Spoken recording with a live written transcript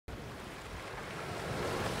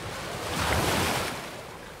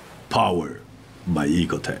powered by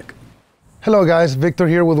Ecotech. Hello guys, Victor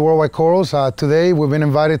here with Worldwide Corals. Today we've been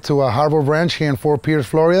invited to a harbor branch here in Fort Pierce,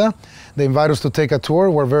 Florida. They invited us to take a tour.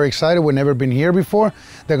 We're very excited. We've never been here before.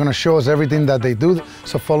 They're going to show us everything that they do.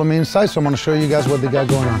 So follow me inside. So I'm going to show you guys what they got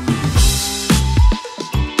going on.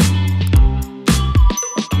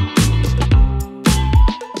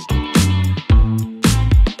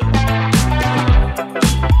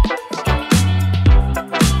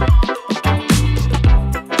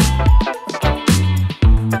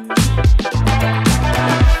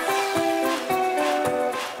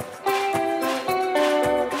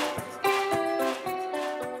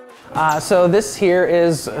 So this here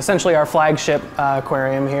is essentially our flagship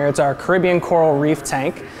aquarium here. It's our Caribbean coral reef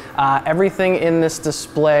tank. Everything in this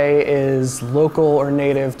display is local or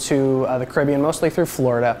native to the Caribbean, mostly through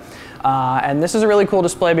Florida. And this is a really cool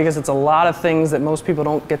display because it's a lot of things that most people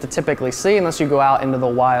don't get to typically see unless you go out into the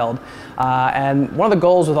wild. And one of the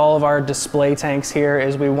goals with all of our display tanks here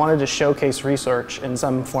is we wanted to showcase research in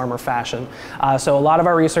some form or fashion. So a lot of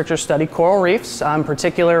our researchers study coral reefs. In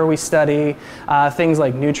particular, we study things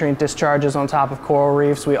like nutrient discharges on top of coral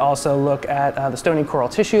reefs. We also look at the stony coral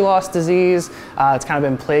tissue loss disease. It's kind of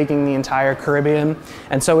been plaguing the entire Caribbean.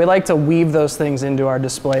 And so we like to weave those things into our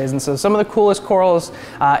displays. And so some of the coolest corals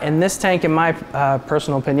in this tank, in my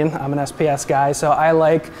personal opinion, I'm an SPS guy, so I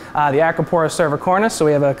like the Acropora cervicornis. So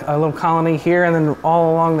we have a little colony here, and then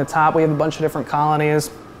all along the top we have a bunch of different colonies.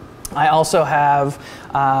 I also have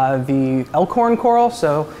the elkhorn coral,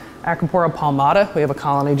 so Acropora palmata. We have a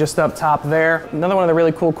colony just up top there. Another one of the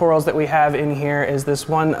really cool corals that we have in here is this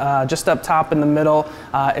one just up top in the middle.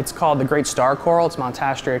 It's called the great star coral. It's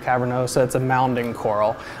Montastria cavernosa. It's a mounding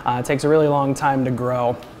coral. It takes a really long time to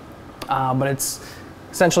grow, but it's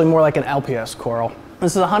essentially more like an LPS coral.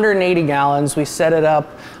 This is 180 gallons. We set it up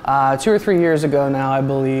 2 or 3 years ago now, I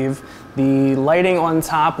believe. The lighting on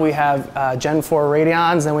top, we have Gen 4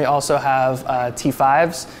 radions, and we also have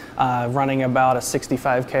T5s running about a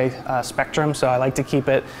 65K spectrum. So I like to keep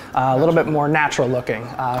it a little bit more natural looking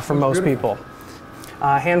for most people.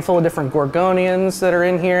 A handful of different gorgonians that are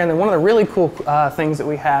in here, and then one of the really cool things that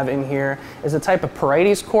we have in here is a type of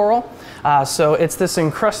Porites coral. So it's this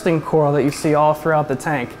encrusting coral that you see all throughout the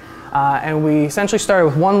tank. And we essentially started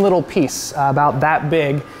with one little piece about that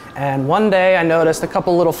big, and one day I noticed a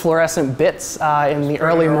couple little fluorescent bits in the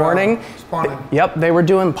early morning. Yep, they were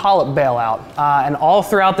doing polyp bailout. And all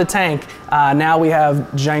throughout the tank, now we have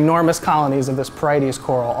ginormous colonies of this Porites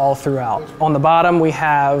coral all throughout. On the bottom we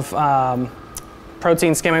have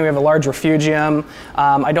protein skimming. We have a large refugium.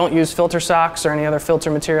 I don't use filter socks or any other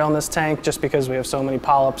filter material in this tank just because we have so many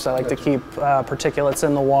polyps. I like to keep particulates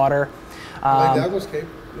in the water. I like that was Cape.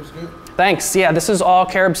 It was good. Thanks. Yeah, this is all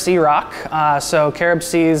Carib Sea rock. So Carib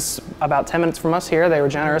Sea's about 10 minutes from us here. They were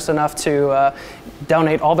generous enough to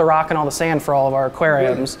donate all the rock and all the sand for all of our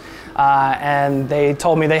aquariums. And they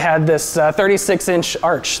told me they had this 36-inch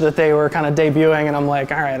arch that they were kind of debuting, and I'm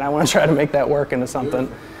like, all right, I want to try to make that work into something.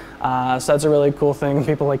 So that's a really cool thing.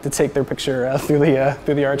 People like to take their picture through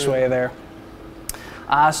the archway there.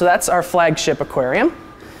 So that's our flagship aquarium.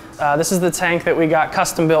 This is the tank that we got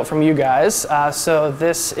custom built from you guys. So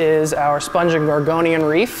this is our sponge and gorgonian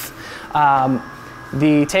reef.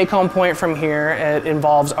 The take-home point from here, it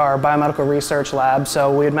involves our biomedical research lab.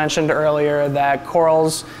 So we had mentioned earlier that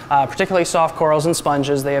corals, particularly soft corals and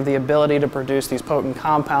sponges, they have the ability to produce these potent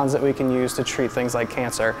compounds that we can use to treat things like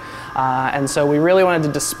cancer. And so we really wanted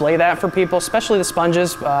to display that for people, especially the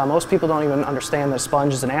sponges. Most people don't even understand that a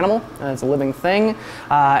sponge is an animal and it's a living thing.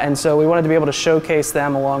 And so we wanted to be able to showcase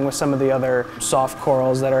them along with some of the other soft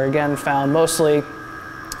corals that are, again, found mostly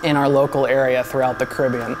in our local area throughout the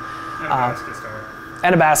Caribbean.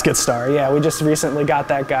 And a basket star, yeah. We just recently got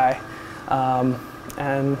that guy,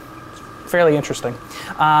 and fairly interesting.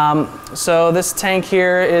 So this tank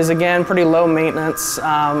here is, again, pretty low maintenance.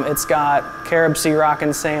 It's got Carib Sea rock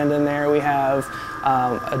and sand in there. We have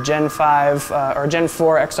a Gen 5 or Gen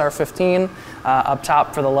 4 XR15 up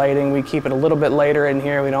top for the lighting. We keep it a little bit later in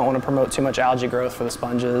here. We don't want to promote too much algae growth for the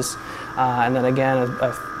sponges. And then again,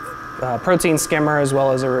 a protein skimmer as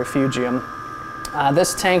well as a refugium.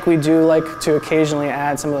 This tank, we do like to occasionally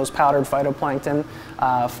add some of those powdered phytoplankton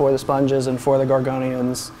for the sponges and for the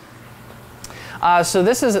gorgonians. So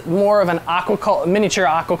this is more of an miniature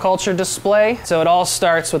aquaculture display. So it all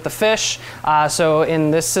starts with the fish. So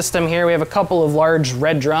in this system here, we have a couple of large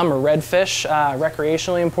red drum or redfish,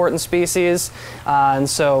 recreationally important species. And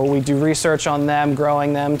so we do research on them,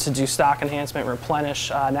 growing them to do stock enhancement, replenish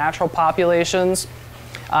natural populations.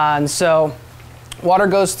 And so Water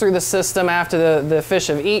goes through the system after the fish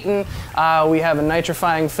have eaten. We have a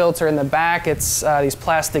nitrifying filter in the back. It's these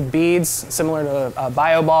plastic beads, similar to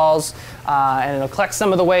bio balls, and it'll collect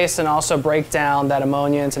some of the waste and also break down that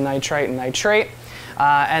ammonia into nitrite and nitrate.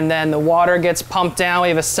 And then the water gets pumped down. We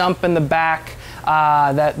have a sump in the back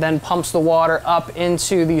that then pumps the water up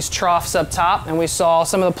into these troughs up top. And we saw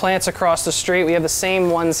some of the plants across the street. We have the same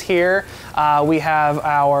ones here. We have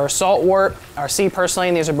our saltwort, our sea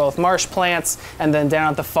purslane. These are both marsh plants. And then down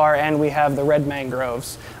at the far end, we have the red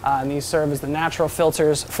mangroves. And these serve as the natural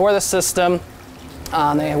filters for the system.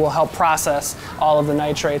 They will help process all of the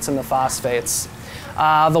nitrates and the phosphates.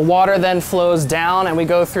 The water then flows down, and we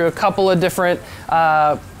go through a couple of different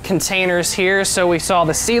containers here. So we saw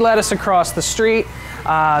the sea lettuce across the street.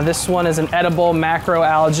 This one is an edible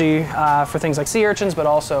macroalgae for things like sea urchins, but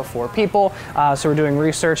also for people. So we're doing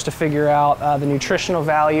research to figure out the nutritional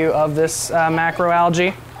value of this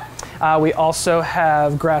macroalgae. We also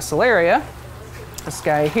have Gracilaria, this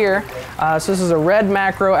guy here. So this is a red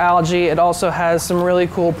macroalgae. It also has some really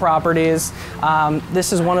cool properties.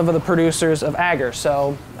 This is one of the producers of agar.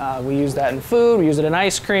 So we use that in food, we use it in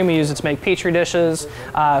ice cream, we use it to make petri dishes.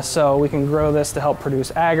 So we can grow this to help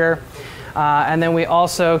produce agar. And then we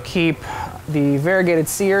also keep the variegated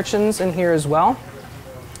sea urchins in here as well.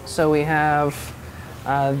 So we have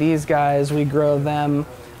these guys, we grow them.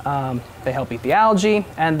 They help eat the algae,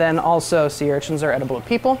 and then also sea urchins are edible to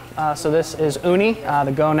people. So this is uni,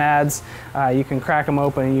 the gonads. You can crack them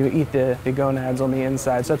open and you eat the gonads on the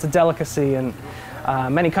inside. So it's a delicacy in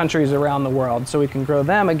many countries around the world. So we can grow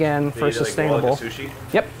them again for sustainable. Like sushi?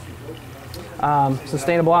 Yep.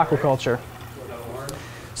 Sustainable aquaculture.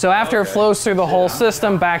 So after it flows through the whole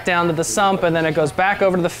system, back down to the sump, and then it goes back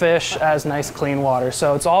over to the fish as nice clean water.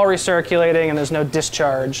 So it's all recirculating and there's no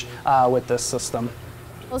discharge with this system.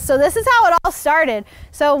 So this is how it all started.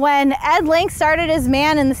 So when Ed Link started his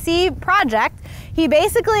Man in the Sea project, he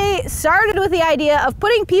basically started with the idea of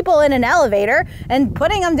putting people in an elevator and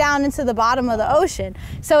putting them down into the bottom of the ocean.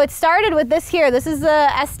 So it started with this here. This is the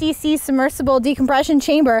SDC submersible decompression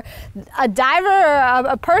chamber. A diver or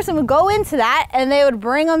a person would go into that and they would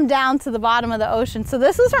bring them down to the bottom of the ocean. So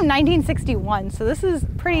this was from 1961. So this is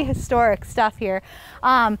pretty historic stuff here.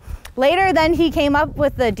 Later then he came up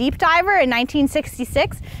with the deep diver in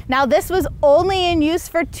 1966. Now this was only in use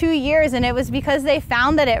for 2 years, and it was because they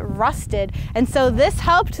found that it rusted. And so this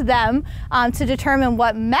helped them to determine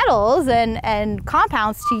what metals and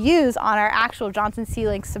compounds to use on our actual Johnson Sea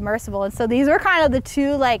Link submersible. And so these were kind of the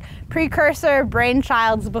two like precursor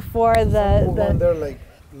brainchilds before the They're like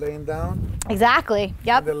laying down. Exactly.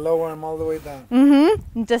 Yep. And then lower them all the way down.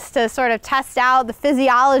 Just to sort of test out the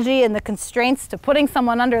physiology and the constraints to putting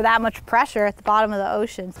someone under that much pressure at the bottom of the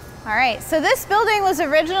ocean. All right, so this building was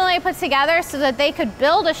originally put together so that they could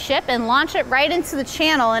build a ship and launch it right into the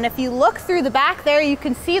channel. And if you look through the back there, you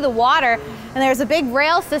can see the water, and there's a big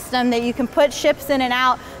rail system that you can put ships in and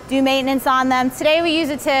out, do maintenance on them. Today we use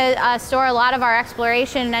it to store a lot of our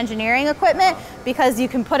exploration and engineering equipment, because you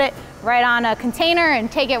can put it right on a container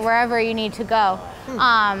and take it wherever you need to go.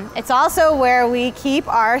 It's also where we keep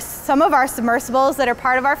some of our submersibles that are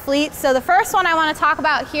part of our fleet. So the first one I want to talk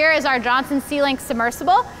about here is our Johnson Sea Link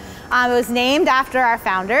submersible. It was named after our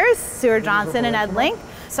founders, Stuart Johnson and Ed Link.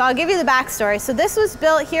 So I'll give you the backstory. So this was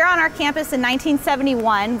built here on our campus in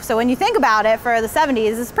 1971. So when you think about it, for the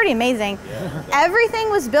 70s, it's pretty amazing. Yeah. Everything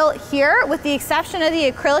was built here with the exception of the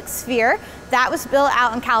acrylic sphere. That was built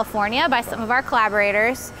out in California by some of our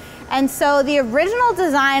collaborators. And so the original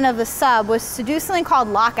design of the sub was to do something called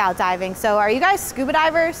lockout diving. So are you guys scuba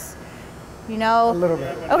divers? You know? A little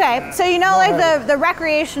bit. Okay, so you know, like the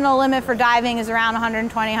recreational limit for diving is around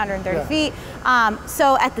 120, 130 feet.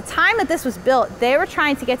 So at the time that this was built, they were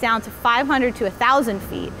trying to get down to 500 to 1,000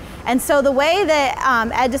 feet. And so the way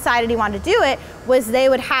that Ed decided he wanted to do it was they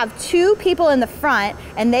would have 2 people in the front,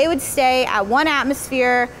 and they would stay at 1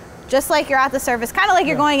 atmosphere, just like you're at the surface, kind of like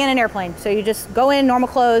you're going in an airplane. So you just go in, normal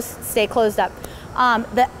clothes, stay closed up.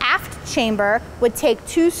 The aft chamber would take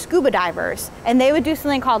 2 scuba divers, and they would do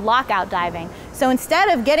something called lockout diving. So instead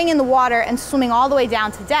of getting in the water and swimming all the way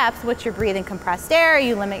down to depth, which you're breathing compressed air,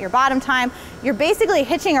 you limit your bottom time, you're basically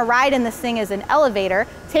hitching a ride in this thing as an elevator,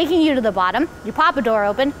 taking you to the bottom. You pop a door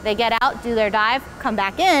open, they get out, do their dive, come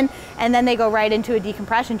back in, and then they go right into a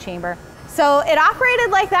decompression chamber. So it operated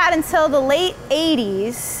like that until the late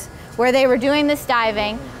 80s, where they were doing this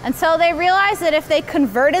diving, until they realized that if they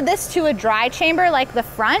converted this to a dry chamber like the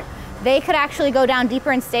front, they could actually go down deeper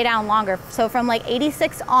and stay down longer. So from like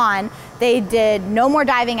 86 on, they did no more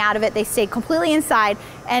diving out of it. They stayed completely inside,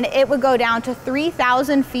 and it would go down to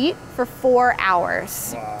 3,000 feet for 4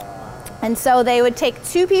 hours. Wow. And so they would take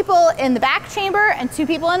 2 people in the back chamber and 2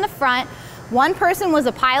 people in the front. One person was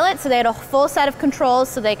a pilot, so they had a full set of controls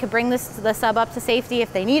so they could bring the sub up to safety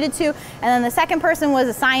if they needed to. And then the second person was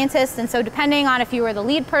a scientist, and so depending on if you were the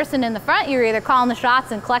lead person in the front, you were either calling the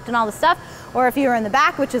shots and collecting all the stuff, or if you were in the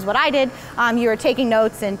back, which is what I did, you were taking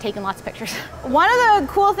notes and taking lots of pictures. One of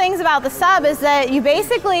the cool things about the sub is that you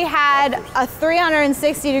basically had a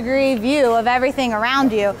 360-degree view of everything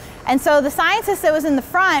around you. And so the scientist that was in the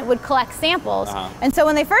front would collect samples. And so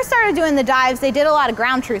when they first started doing the dives, they did a lot of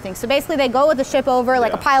ground truthing. So basically they go with the ship over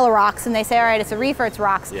like a pile of rocks and they say, all right, it's a reef or it's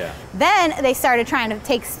rocks. Then they started trying to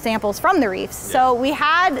take samples from the reefs. So we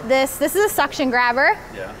had this is a suction grabber,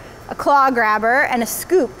 a claw grabber, and a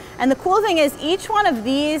scoop. And the cool thing is each one of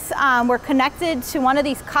these were connected to one of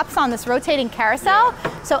these cups on this rotating carousel.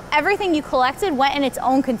 So everything you collected went in its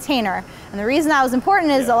own container. And the reason that was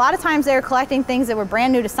important is a lot of times they were collecting things that were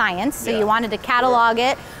brand new to science, so you wanted to catalog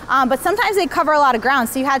it. But sometimes they cover a lot of ground,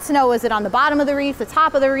 so you had to know, was it on the bottom of the reef, the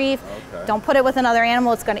top of the reef? Don't put it with another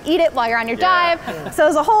animal, it's gonna eat it while you're on your dive. So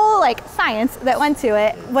there's a whole like science that went to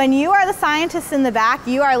it. When you are the scientist in the back,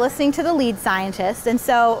 you are listening to the lead scientist. And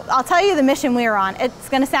so I'll tell you the mission we were on. It's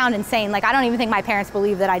gonna sound insane, like I don't even think my parents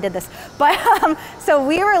believe that I did this. But so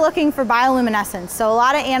we were looking for bioluminescence. So a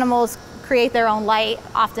lot of animals create their own light,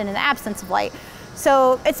 often in the absence of light.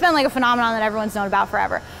 So it's been like a phenomenon that everyone's known about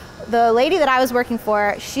forever. The lady that I was working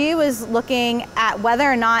for, she was looking at whether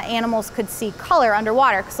or not animals could see color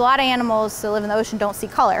underwater, because a lot of animals that live in the ocean don't see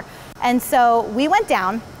color. And so we went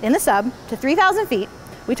down in the sub to 3,000 feet.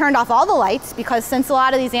 We turned off all the lights, because since a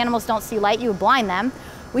lot of these animals don't see light, you would blind them.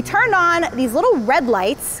 We turned on these little red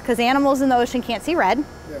lights, because animals in the ocean can't see red.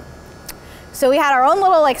 So we had our own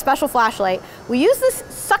little like special flashlight. We used this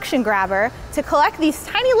suction grabber to collect these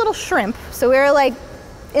tiny little shrimp. So we were like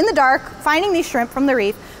in the dark, finding these shrimp from the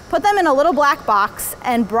reef, put them in a little black box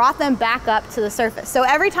and brought them back up to the surface. So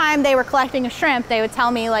every time they were collecting a shrimp, they would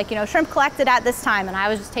tell me like, you know, shrimp collected at this time, and I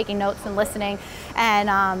was just taking notes and listening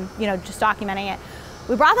and, you know, just documenting it.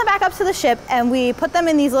 We brought them back up to the ship and we put them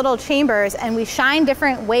in these little chambers and we shined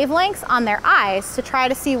different wavelengths on their eyes to try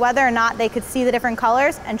to see whether or not they could see the different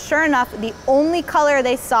colors. And sure enough, the only color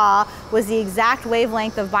they saw was the exact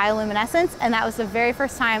wavelength of bioluminescence, and that was the very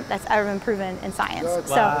first time that's ever been proven in science.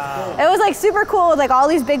 Wow. So it was like super cool with like all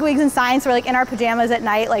these bigwigs in science were like in our pajamas at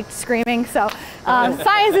night like screaming. So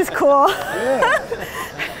science is cool.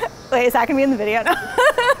 Wait, is that gonna be in the video? No.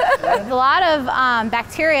 A lot of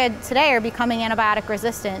bacteria today are becoming antibiotic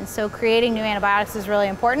resistant, so creating new antibiotics is really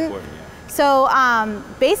important. So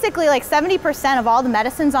basically like 70% of all the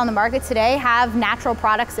medicines on the market today have natural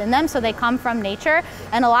products in them, so they come from nature,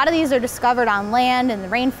 and a lot of these are discovered on land in the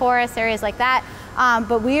rainforest, areas like that.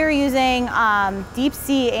 But we are using deep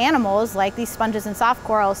sea animals like these sponges and soft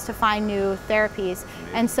corals to find new therapies.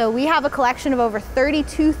 And so we have a collection of over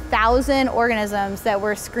 32,000 organisms that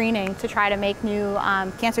we're screening to try to make new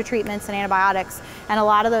cancer treatments and antibiotics. And a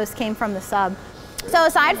lot of those came from the sub. So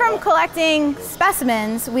aside from collecting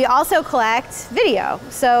specimens, we also collect video.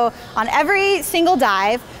 So on every single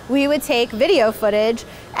dive, we would take video footage,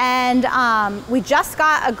 and we just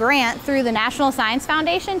got a grant through the National Science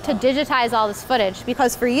Foundation to digitize all this footage,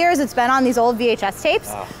 because for years it's been on these old VHS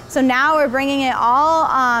tapes. So now we're bringing it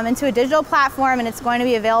all into a digital platform, and it's going to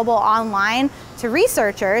be available online to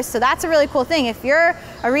researchers. So that's a really cool thing. If you're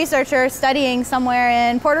a researcher studying somewhere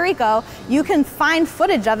in Puerto Rico, you can find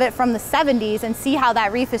footage of it from the 70s and see how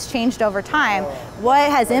that reef has changed over time, what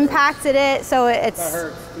has impacted it. So it's,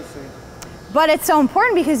 but it's so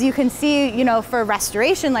important because you can see, you know, for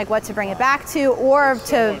restoration, like what to bring it back to, or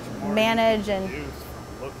to manage and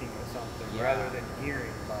looking at something rather than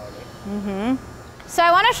hearing about it. So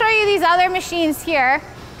I want to show you these other machines here.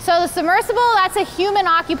 So the submersible, that's a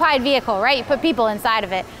human-occupied vehicle, right? You put people inside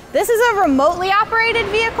of it. This is a remotely operated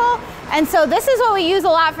vehicle, and so this is what we use a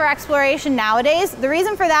lot for exploration nowadays. The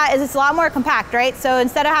reason for that is it's a lot more compact, right? So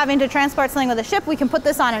instead of having to transport something with a ship, we can put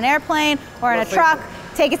this on an airplane or in a truck,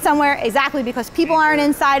 take it somewhere, exactly, because people aren't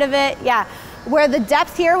inside of it. Yeah. Where the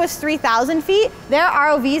depth here was 3,000 feet, there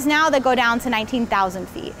are ROVs now that go down to 19,000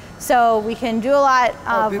 feet. So we can do a lot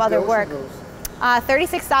of other work.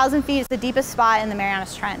 36,000 feet is the deepest spot in the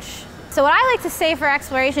Marianas Trench. So what I like to say for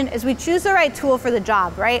exploration is we choose the right tool for the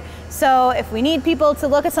job, right? So if we need people to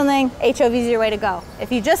look at something, HOV is your way to go.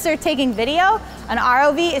 If you just are taking video, an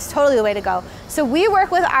ROV is totally the way to go. So we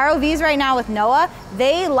work with ROVs right now with NOAA.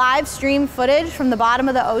 They live stream footage from the bottom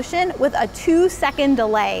of the ocean with a 2-second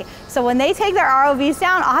delay. So when they take their ROVs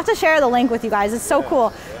down, I'll have to share the link with you guys. It's so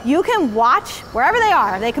cool. You can watch wherever they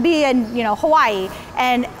are. They could be in, you know, Hawaii,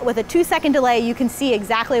 and with a 2-second delay, you can see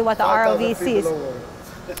exactly what the ROV sees.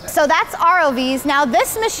 So that's ROVs. Now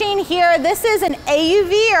this machine here, this is an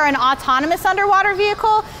AUV or an autonomous underwater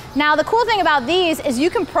vehicle. Now the cool thing about these is you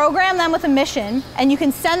can program them with a mission and you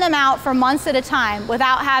can send them out for months at a time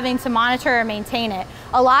without having to monitor or maintain it.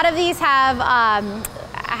 A lot of these have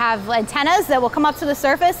antennas that will come up to the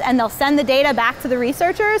surface and they'll send the data back to the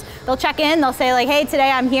researchers. They'll check in, they'll say like, hey,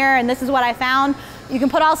 today I'm here and this is what I found. You can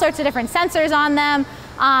put all sorts of different sensors on them.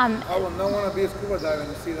 I will not want to be a scuba diver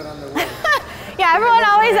and see that on the water. Yeah, everyone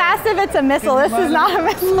always asks if it's a missile. This is not a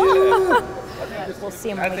missile. We'll see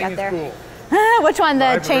them when we get there. Cool. Which one,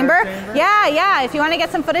 the chamber? Yeah, if you want to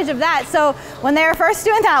get some footage of that. So when they were first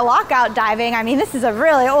doing that lockout diving, I mean, this is a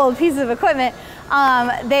really old piece of equipment.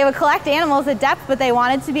 They would collect animals at depth, but they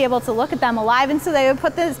wanted to be able to look at them alive, and so they would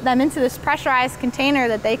put them into this pressurized container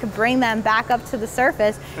that they could bring them back up to the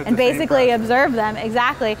surface and basically observe them.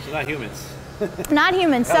 Exactly. So not humans. Not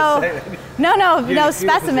humans. So no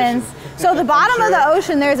specimens. So the bottom of the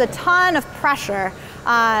ocean, there's a ton of pressure.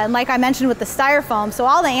 Like I mentioned with the styrofoam, so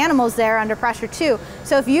all the animals there are under pressure too.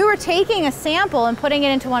 So if you were taking a sample and putting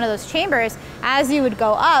it into one of those chambers as you would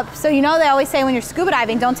go up, so you know they always say when you're scuba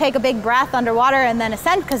diving, don't take a big breath underwater and then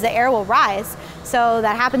ascend because the air will rise. So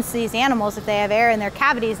that happens to these animals. If they have air in their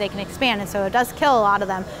cavities, they can expand, and so it does kill a lot of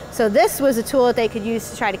them. So this was a tool that they could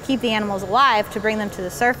use to try to keep the animals alive, to bring them to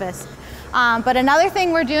the surface. But another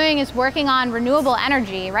thing we're doing is working on renewable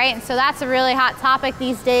energy, right? And so that's a really hot topic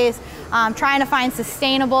these days, trying to find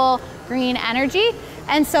sustainable green energy.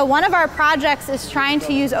 And so one of our projects is trying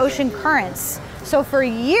to use ocean currents. So for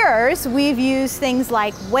years, we've used things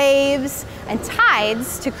like waves and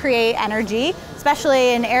tides to create energy,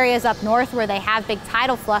 especially in areas up north where they have big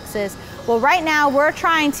tidal fluxes. Well, right now we're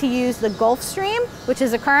trying to use the Gulf Stream, which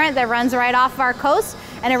is a current that runs right off our coast,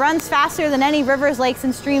 and it runs faster than any rivers, lakes,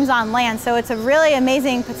 and streams on land. So it's a really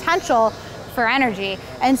amazing potential for energy.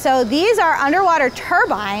 And so these are underwater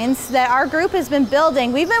turbines that our group has been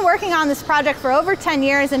building. We've been working on this project for over 10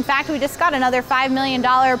 years. In fact, we just got another $5 million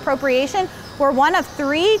appropriation. We're one of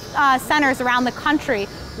 3 centers around the country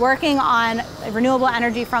working on renewable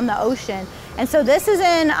energy from the ocean. And so this is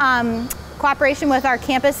in cooperation with our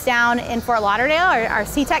campus down in Fort Lauderdale, our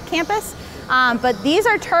CTEC campus. But these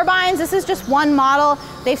are turbines. This is just one model.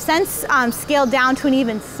 They've since scaled down to an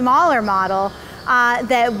even smaller model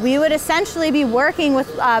that we would essentially be working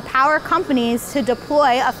with power companies to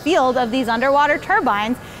deploy a field of these underwater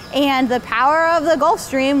turbines, and the power of the Gulf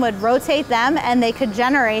Stream would rotate them and they could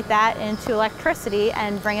generate that into electricity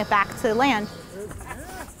and bring it back to land.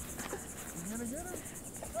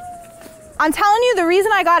 I'm telling you, the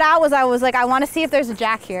reason I got out was I was like, I want to see if there's a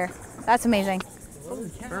jack here. That's amazing.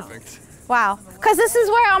 Perfect. Wow. Because this is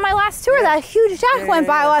where on my last tour that huge jack went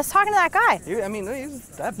by while I was talking to that guy. I mean, he's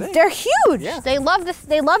that big. They're huge. Yeah. They love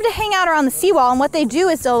to hang out around the seawall, and what they do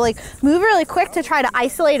is they'll like move really quick to try to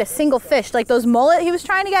isolate a single fish. Like those mullet he was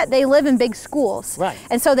trying to get, they live in big schools. Right.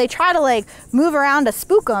 And so they try to like move around to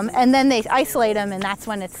spook them, and then they isolate them, and that's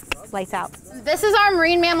when it's lights out. This is our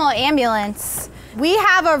marine mammal ambulance. We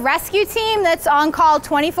have a rescue team that's on call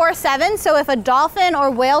 24/7. So if a dolphin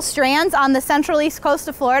or whale strands on the central east coast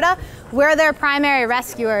of Florida, we're their primary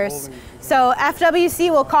rescuers. So FWC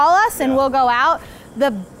will call us and we'll go out.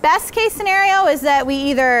 The best case scenario is that we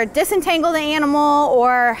either disentangle the animal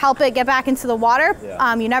or help it get back into the water.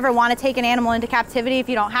 Yeah. You never want to take an animal into captivity if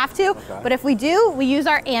you don't have to. Okay. But if we do, we use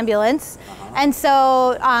our ambulance. And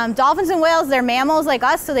so dolphins and whales, they're mammals like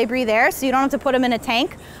us, so they breathe air, so you don't have to put them in a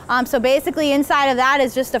tank. So basically inside of that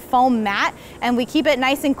is just a foam mat, and we keep it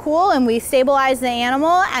nice and cool, and we stabilize the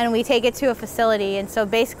animal, and we take it to a facility. And so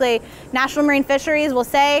basically National Marine Fisheries will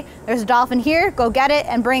say, there's a dolphin here, go get it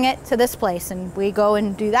and bring it to this place, and we go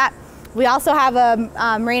and do that. We also have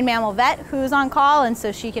a marine mammal vet who's on call, and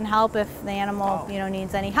so she can help if the animal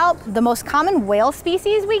needs any help. The most common whale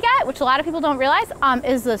species we get, which a lot of people don't realize,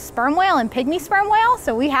 is the sperm whale and pygmy sperm whale.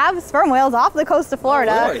 So we have sperm whales off the coast of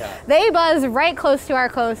Florida. Oh, really? They buzz right close to our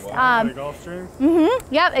coast. The Gulf Stream?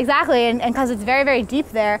 Yep, exactly, and because it's very, very deep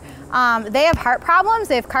there. They have heart problems,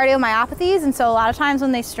 they have cardiomyopathies, and so a lot of times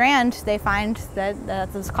when they strand, they find that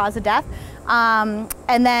that's the cause of death.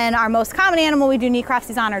 And then our most common animal we do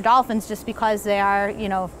necropsies on are dolphins, just because they are,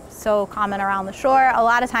 so common around the shore. A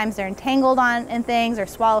lot of times they're entangled in things or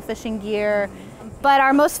swallow fishing gear. But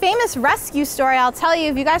our most famous rescue story, I'll tell you,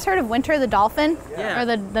 have you guys heard of Winter the Dolphin? Yeah. Or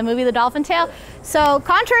the movie The Dolphin Tale? So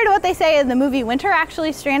contrary to what they say in the movie, Winter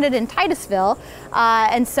actually stranded in Titusville.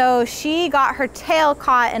 And so she got her tail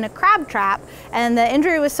caught in a crab trap, and the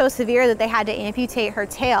injury was so severe that they had to amputate her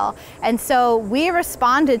tail. And so we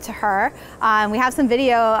responded to her. We have some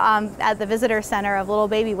video at the visitor center of little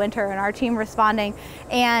baby Winter and our team responding.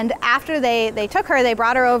 And after they took her, they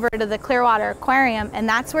brought her over to the Clearwater Aquarium, and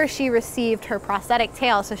that's where she received her prosthetic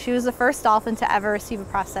tail. So she was the first dolphin to ever receive a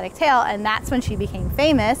prosthetic tail, and that's when she became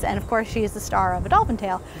famous. And of course, she is the star of A Dolphin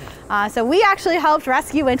Tale. So we actually helped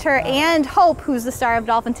rescue Winter and Hope, who's the star of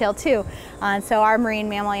Dolphin Tale too. So our marine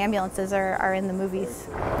mammal ambulances are in the movies.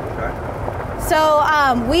 So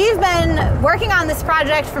we've been working on this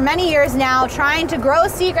project for many years now, trying to grow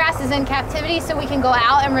seagrasses in captivity so we can go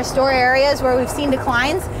out and restore areas where we've seen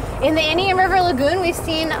declines. In the Indian River Lagoon, we've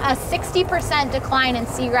seen a 60% decline in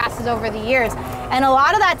seagrasses over the years. And a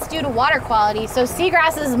lot of that's due to water quality. So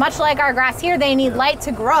seagrasses, much like our grass here, they need light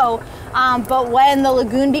to grow. But when the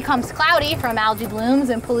lagoon becomes cloudy from algae blooms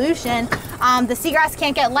and pollution, the seagrass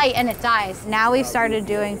can't get light and it dies. Now we've started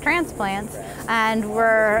doing transplants, and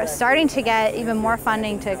we're starting to get even more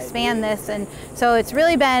funding to expand this. And so it's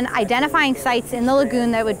really been identifying sites in the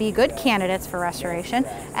lagoon that would be good candidates for restoration,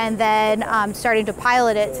 and then starting to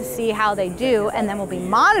pilot it to see how they do, and then we'll be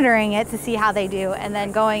monitoring it to see how they do, and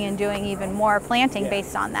then going and doing even more planting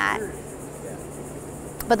based on that.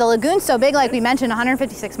 But the lagoon's so big, like we mentioned,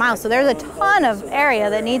 156 miles, so there's a ton of area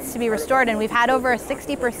that needs to be restored, and we've had over a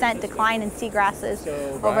 60% decline in seagrasses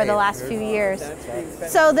over the last few years.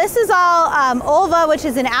 So this is all ulva, which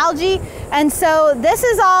is an algae, and so this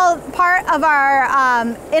is all part of our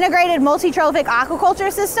integrated multi-trophic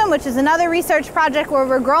aquaculture system, which is another research project where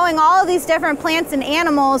we're growing all of these different plants and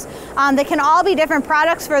animals that can all be different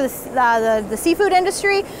products for the seafood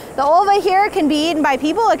industry. The ulva here can be eaten by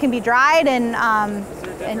people, it can be dried and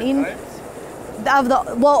eaten.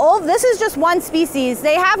 This is just one species.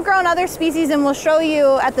 They have grown other species, and we'll show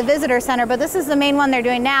you at the visitor center, but this is the main one they're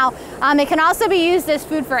doing now. It can also be used as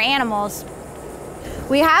food for animals.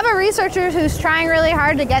 We have a researcher who's trying really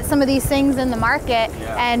hard to get some of these things in the market,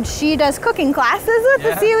 and she does cooking classes with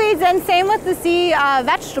the seaweeds, and same with the sea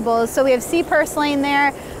vegetables. So we have sea purslane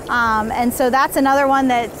there, and so that's another one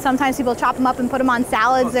that sometimes people chop them up and put them on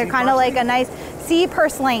salads. They're kind of like a nice sea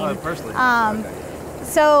purslane.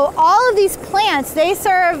 So all of these plants, they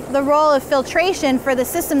serve the role of filtration for the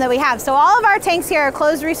system that we have. So all of our tanks here are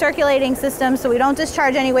closed recirculating systems, so we don't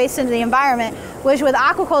discharge any waste into the environment, which with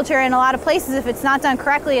aquaculture in a lot of places, if it's not done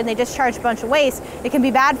correctly and they discharge a bunch of waste, it can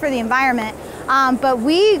be bad for the environment. But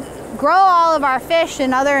we grow all of our fish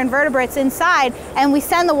and other invertebrates inside, and we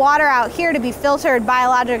send the water out here to be filtered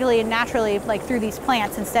biologically and naturally, like through these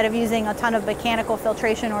plants, instead of using a ton of mechanical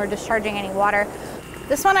filtration or discharging any water.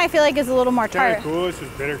 This one I feel like is a little more tart. Kind of cool, it's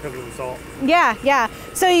just bitter because of the salt. Yeah.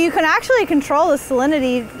 So you can actually control the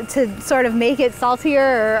salinity to sort of make it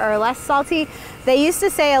saltier or less salty. They used to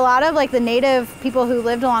say a lot of like the native people who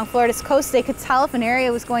lived along Florida's coast, they could tell if an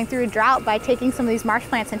area was going through a drought by taking some of these marsh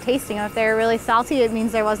plants and tasting them. If they were really salty, it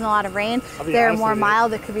means there wasn't a lot of rain. If they were more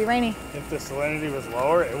mild, it could be rainy. If the salinity was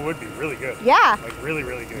lower, it would be really good. Yeah. Like really,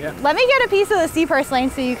 really good. Yeah. Let me get a piece of the sea purslane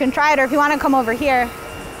so you can try it, or if you want to come over here.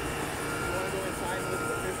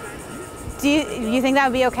 Do you think that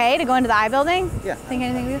would be okay to go into the I building? Yeah. Think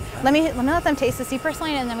anything? Let me let them taste the sea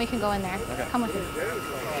purslane, and then we can go in there. Okay. Come with me.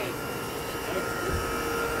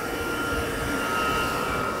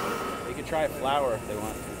 They could try a flower if they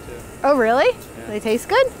want to too. Oh really? Yeah. They taste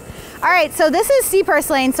good? All right, so this is sea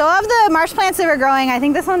purslane. So of the marsh plants that we're growing, I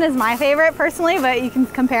think this one is my favorite personally, but you can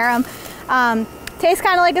compare them. Tastes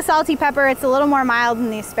kind of like a salty pepper. It's a little more mild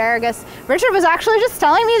than the asparagus. Richard was actually just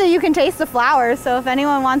telling me that you can taste the flowers, so if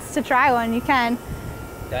anyone wants to try one, you can.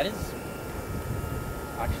 That is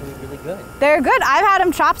actually really good. They're good. I've had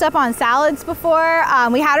them chopped up on salads before.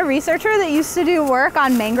 We had a researcher that used to do work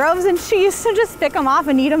on mangroves, and she used to just pick them off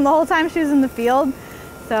and eat them the whole time she was in the field.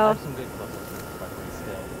 So. I have some good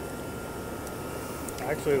still.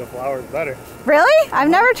 Actually, the flower is better. Really? I've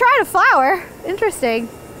never tried a flower. Interesting.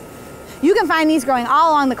 You can find these growing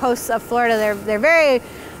all along the coast of Florida. They're very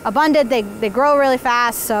abundant. They grow really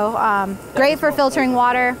fast, so great for filtering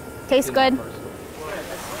water. Tastes good.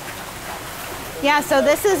 Yeah, so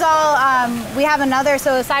this is all, we have another,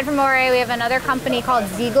 so aside from ORA, we have another company called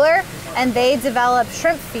Ziegler, and they develop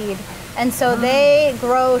shrimp feed. And so they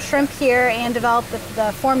grow shrimp here and develop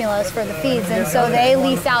the formulas for the feeds, and so they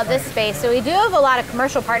lease out this space. So we do have a lot of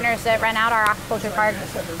commercial partners that rent out our aquaculture park.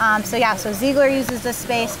 So Ziegler uses this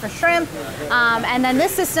space for shrimp. And then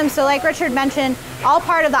this system, so like Richard mentioned, all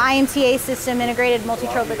part of the IMTA system, integrated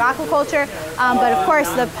multi-trophic aquaculture. But of course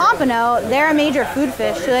the pompano, they're a major food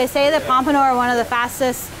fish. So they say that pompano are one of the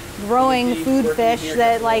fastest growing food fish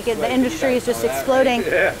that like the industry is just exploding.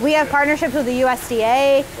 We have partnerships with the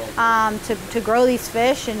USDA to grow these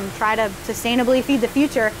fish and try to sustainably feed the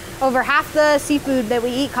future. Over half the seafood that we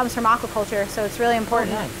eat comes from aquaculture, so it's really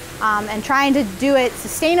important. And trying to do it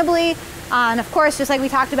sustainably. And of course, just like we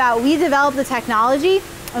talked about, we develop the technology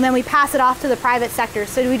and then we pass it off to the private sector.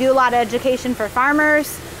 So we do a lot of education for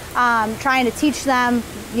farmers, trying to teach them,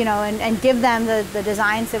 you know, and give them the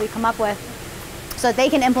designs that we come up with so that they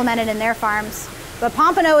can implement it in their farms. But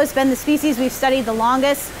pompano has been the species we've studied the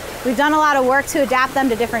longest. We've done a lot of work to adapt them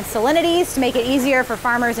to different salinities to make it easier for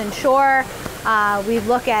farmers inshore. We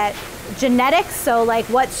look at genetics, so like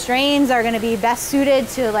what strains are going to be best suited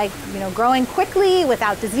to, like, you know, growing quickly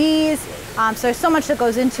without disease. So there's so much that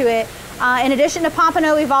goes into it. In addition to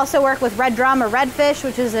pompano, we've also worked with red drum or redfish,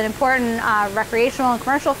 which is an important recreational and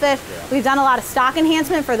commercial fish. We've done a lot of stock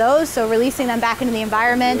enhancement for those, so releasing them back into the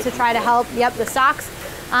environment to try to help, the stocks.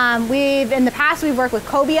 In the past, we've worked with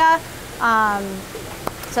cobia,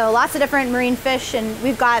 so lots of different marine fish, and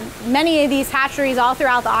we've got many of these hatcheries all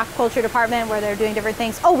throughout the aquaculture department where they're doing different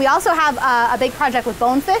things. Oh, we also have a big project with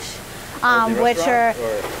bonefish. Which are,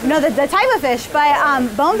 no, the type of fish,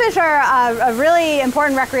 but bonefish are a really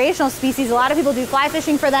important recreational species. A lot of people do fly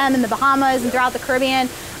fishing for them in the Bahamas and throughout the Caribbean,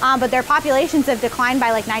 but their populations have declined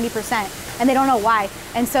by like 90%, and they don't know why.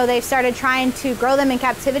 And so they've started trying to grow them in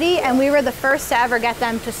captivity, and we were the first to ever get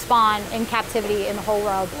them to spawn in captivity in the whole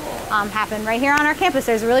world. Happened right here on our campus.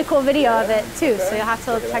 There's a really cool video of it too, so you'll have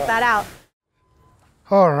to check that out.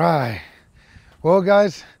 All right. Well,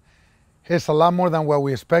 guys, it's a lot more than what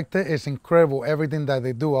we expected. It's incredible everything that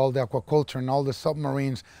they do, all the aquaculture and all the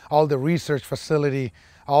submarines, all the research facility,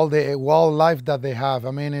 all the wildlife that they have.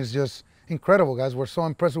 I mean, it's just incredible, guys. We're so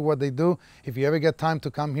impressed with what they do. If you ever get time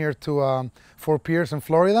to come here to Fort Pierce in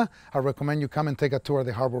Florida, I recommend you come and take a tour of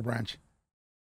the Harbor Branch.